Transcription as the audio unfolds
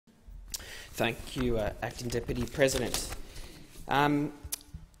Thank you, Acting Deputy President.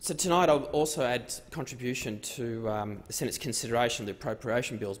 So tonight I'll also add contribution to the Senate's consideration of the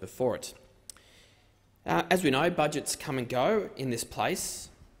appropriation bills before it. As we know, budgets come and go in this place.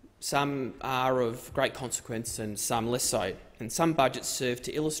 Some are of great consequence and some less so, and some budgets serve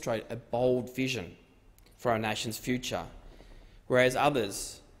to illustrate a bold vision for our nation's future, whereas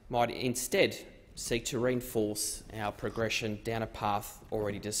others might instead seek to reinforce our progression down a path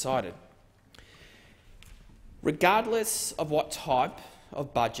already decided. Regardless of what type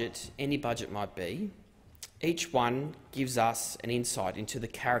of budget any budget might be, each one gives us an insight into the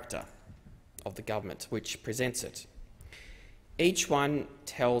character of the government which presents it. Each one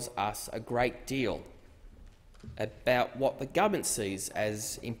tells us a great deal about what the government sees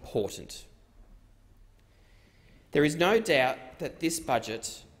as important. There is no doubt that this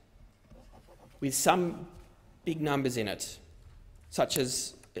budget, with some big numbers in it, such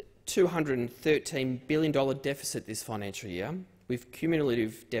as a $213 billion deficit this financial year, with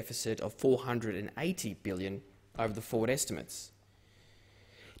cumulative deficit of $480 billion over the forward estimates.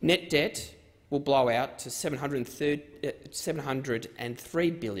 Net debt will blow out to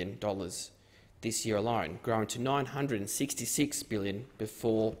 $703 billion this year alone, growing to $966 billion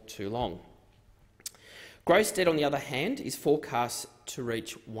before too long. Gross debt, on the other hand, is forecast to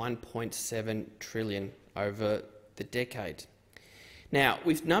reach $1.7 trillion over the decade. Now,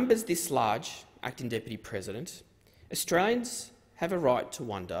 with numbers this large, Acting Deputy President, Australians have a right to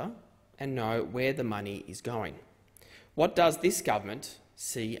wonder and know where the money is going. What does this government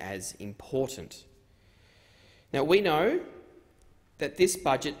see as important? Now, we know that this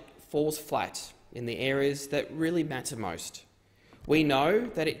budget falls flat in the areas that really matter most. We know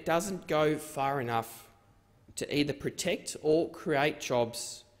that it doesn't go far enough to either protect or create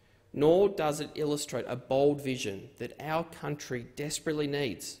jobs, nor does it illustrate a bold vision that our country desperately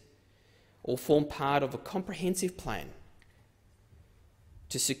needs or form part of a comprehensive plan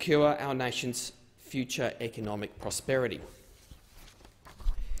to secure our nation's future economic prosperity.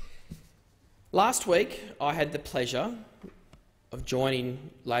 Last week, I had the pleasure of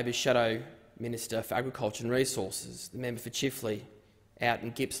joining Labor's Shadow Minister for Agriculture and Resources, the member for Chifley, out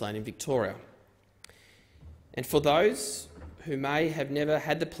in Gippsland in Victoria. And for those who may have never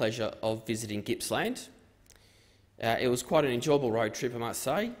had the pleasure of visiting Gippsland, it was quite an enjoyable road trip, I must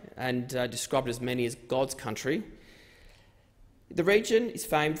say, and described as many as God's country. The region is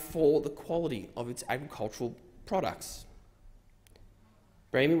famed for the quality of its agricultural products,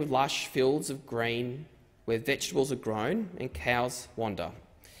 brimming with lush fields of green where vegetables are grown and cows wander.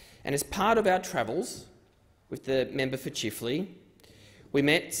 And as part of our travels with the member for Chifley, we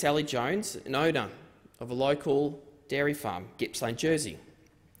met Sally Jones, an owner of a local dairy farm, Gippsland, Jersey.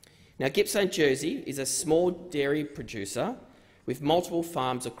 Now, Gippsland, Jersey is a small dairy producer with multiple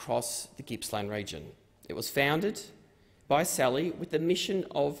farms across the Gippsland region. It was founded by Sally with the mission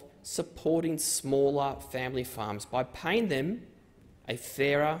of supporting smaller family farms by paying them a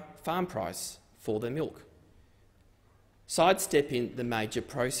fairer farm price for their milk, sidestepping the major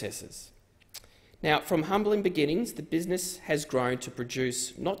processors. Now, from humbling beginnings, the business has grown to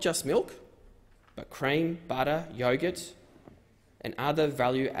produce not just milk, but cream, butter, yoghurt and other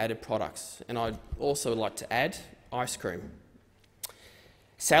value-added products. And I'd also like to add ice cream.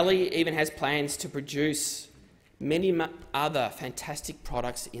 Sally even has plans to produce many other fantastic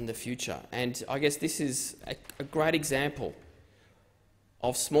products in the future. And I guess this is a great example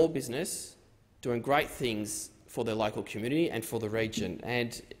of small business doing great things for their local community and for the region.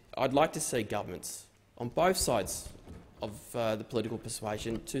 And I'd like to see governments on both sides of the political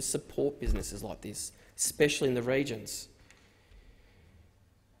persuasion to support businesses like this, especially in the regions.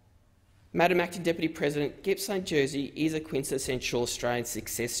 Madam Acting Deputy President, Gippsland, Jersey is a quintessential Australian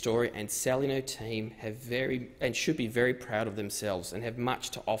success story, and Sally and her team should be very proud of themselves and have much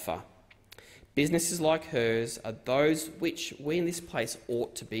to offer. Businesses like hers are those which we in this place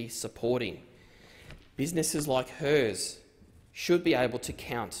ought to be supporting. Businesses like hers should be able to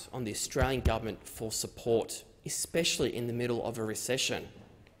count on the Australian government for support, especially in the middle of a recession.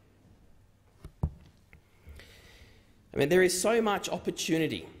 I mean, there is so much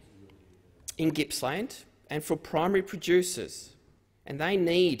opportunity in Gippsland and for primary producers, and they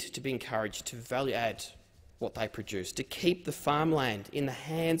need to be encouraged to value add what they produce, to keep the farmland in the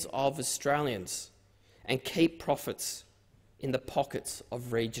hands of Australians and keep profits in the pockets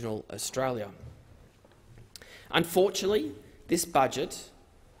of regional Australia. Unfortunately, this budget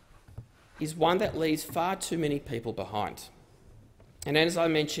is one that leaves far too many people behind. And as I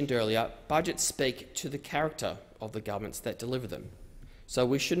mentioned earlier, budgets speak to the character of the governments that deliver them. So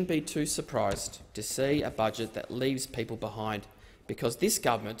we shouldn't be too surprised to see a budget that leaves people behind, because this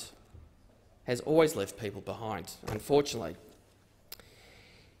government has always left people behind, unfortunately.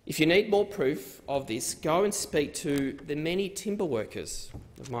 If you need more proof of this, go and speak to the many timber workers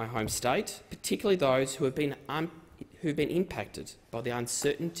of my home state, particularly those who have been impacted by the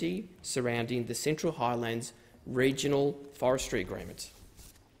uncertainty surrounding the Central Highlands Regional Forestry Agreement.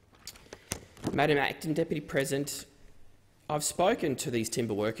 Madam Acting Deputy President, I've spoken to these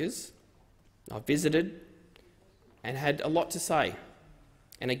timber workers, I've visited and had a lot to say.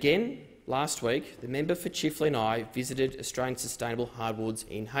 And again, last week, the member for Chifley and I visited Australian Sustainable Hardwoods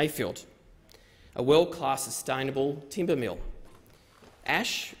in Hayfield, a world-class sustainable timber mill.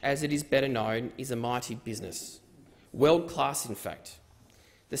 Ash, as it is better known, is a mighty business, world-class in fact.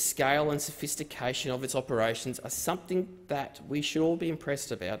 The scale and sophistication of its operations are something that we should all be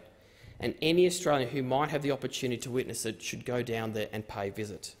impressed about, and any Australian who might have the opportunity to witness it should go down there and pay a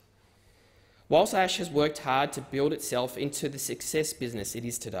visit. Whilst Ash has worked hard to build itself into the success business it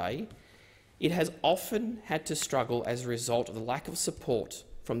is today, it has often had to struggle as a result of the lack of support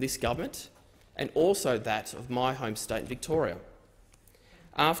from this government and also that of my home state, Victoria.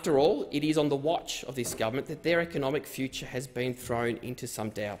 After all, it is on the watch of this government that their economic future has been thrown into some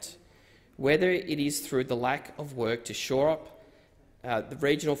doubt, whether it is through the lack of work to shore up the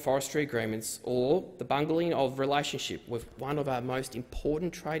regional forestry agreements or the bungling of relationship with one of our most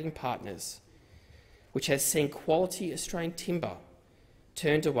important trading partners, which has seen quality Australian timber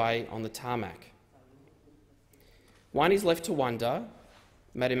turned away on the tarmac. One is left to wonder,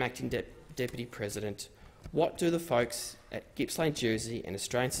 Madam Acting Deputy President, what do the folks at Gippsland Jersey and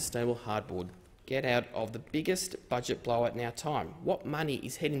Australian Sustainable Hardwood get out of the biggest budget blowout in our time? What money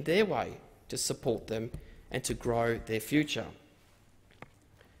is heading their way to support them and to grow their future?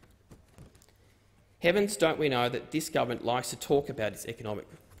 Heavens, don't we know that this government likes to talk about its economic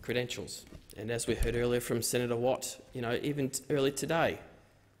credentials? And as we heard earlier from Senator Watt, even earlier today,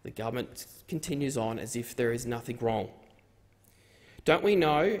 the government continues on as if there is nothing wrong. Don't we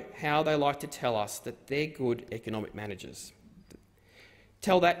know how they like to tell us that they're good economic managers?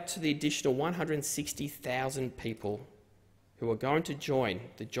 Tell that to the additional 160,000 people who are going to join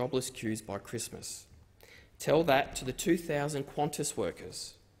the jobless queues by Christmas. Tell that to the 2,000 Qantas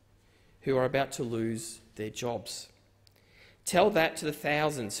workers who are about to lose their jobs. Tell that to the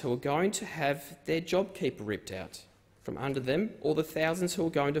thousands who are going to have their JobKeeper ripped out from under them, or the thousands who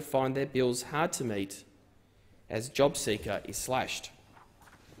are going to find their bills hard to meet as JobSeeker is slashed.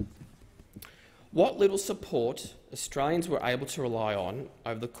 What little support Australians were able to rely on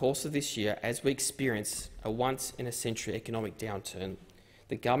over the course of this year as we experience a once-in-a-century economic downturn,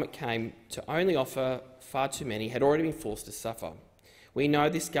 the government came to only offer far too many had already been forced to suffer. We know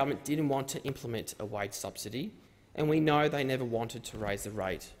this government didn't want to implement a wage subsidy, and we know they never wanted to raise the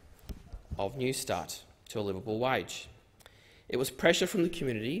rate of Newstart to a livable wage. It was pressure from the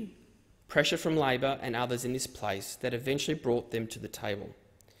community, pressure from Labor and others in this place that eventually brought them to the table.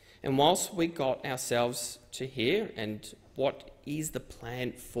 And whilst we got ourselves to here, and what is the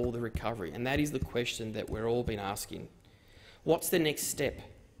plan for the recovery? And that is the question that we're all been asking. What's the next step?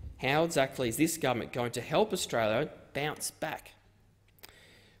 How exactly is this government going to help Australia bounce back?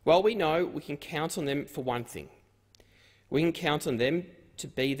 Well, we know we can count on them for one thing. We can count on them to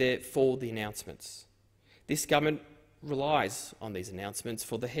be there for the announcements. This government relies on these announcements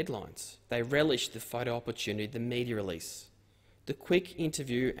for the headlines. They relish the photo opportunity, the media release, the quick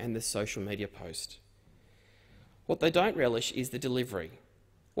interview and the social media post. What they don't relish is the delivery.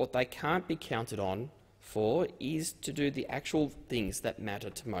 What they can't be counted on for is to do the actual things that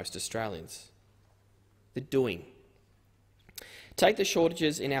matter to most Australians. The doing. Take the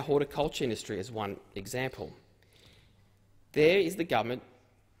shortages in our horticulture industry as one example. There is the government,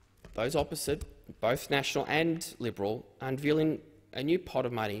 those opposite, both National and Liberal, unveiling a new pot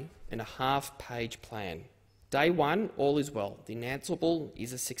of money and a half-page plan. Day one, all is well. The announceable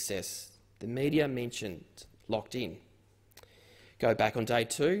is a success. The media mentioned, locked in. Go back on day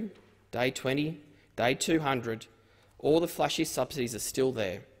 2, day 20, day 200. All the flashy subsidies are still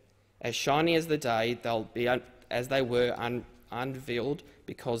there. As shiny as the day, they'll be as they were unveiled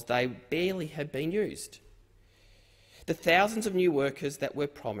because they barely have been used. The thousands of new workers that were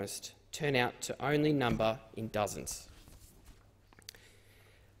promised turn out to only number in dozens.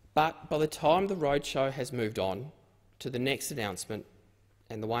 But by the time the roadshow has moved on to the next announcement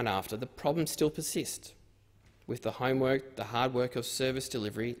and the one after, the problems still persist, with the homework, the hard work of service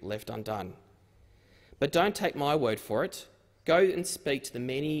delivery left undone. But don't take my word for it. Go and speak to the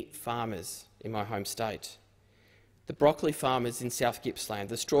many farmers in my home state. The broccoli farmers in South Gippsland,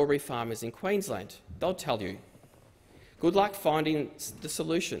 the strawberry farmers in Queensland. They'll tell you. Good luck finding the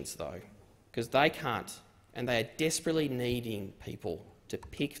solutions, though, because they can't, and they are desperately needing people to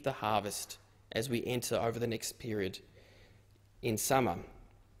pick the harvest as we enter over the next period in summer.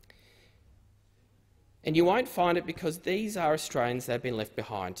 And you won't find it because these are Australians that have been left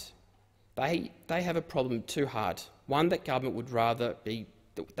behind. They have a problem too hard, one that government would rather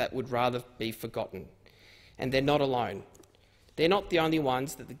be forgotten. And they're not alone. They're not the only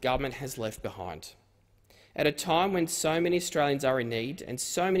ones that the government has left behind. At a time when so many Australians are in need and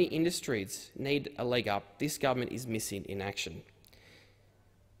so many industries need a leg up, this government is missing in action.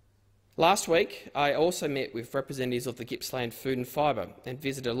 Last week, I also met with representatives of the Gippsland Food and Fibre and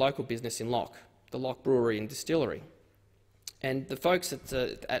visited a local business in Lock, the Lock Brewery and Distillery. And the folks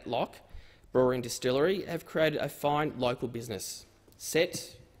at Lock Brewery and Distillery have created a fine local business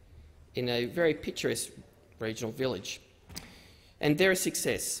set in a very picturesque regional village. And they're a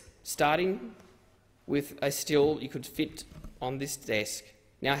success, starting with a still you could fit on this desk,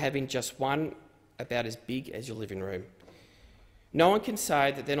 now having just one about as big as your living room. No one can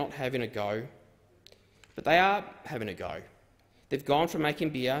say that they're not having a go, but they are having a go. They've gone from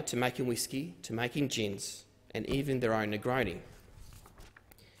making beer to making whiskey to making gins and even their own Negroni.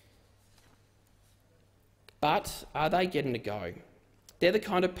 But are they getting a go? They're the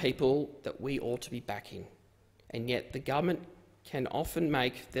kind of people that we ought to be backing, and yet the government can often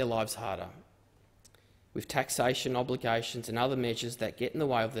make their lives harder with taxation, obligations and other measures that get in the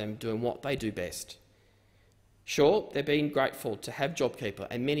way of them doing what they do best. Sure, they're being grateful to have JobKeeper,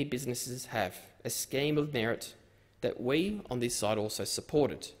 and many businesses have, a scheme of merit that we on this side also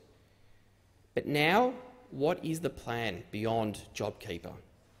supported. But now, what is the plan beyond JobKeeper?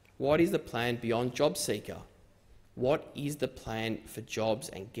 What is the plan beyond JobSeeker? What is the plan for jobs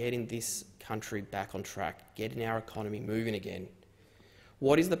and getting this country back on track, getting our economy moving again?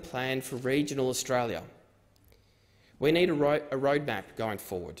 What is the plan for regional Australia? We need a roadmap going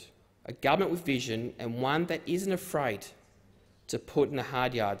forward, a government with vision and one that isn't afraid to put in the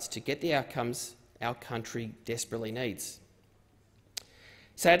hard yards to get the outcomes our country desperately needs.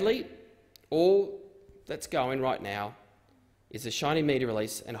 Sadly, all that's going right now is a shiny media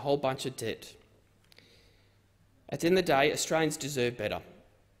release and a whole bunch of debt. At the end of the day, Australians deserve better,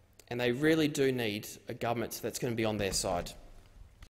 and they really do need a government that's going to be on their side.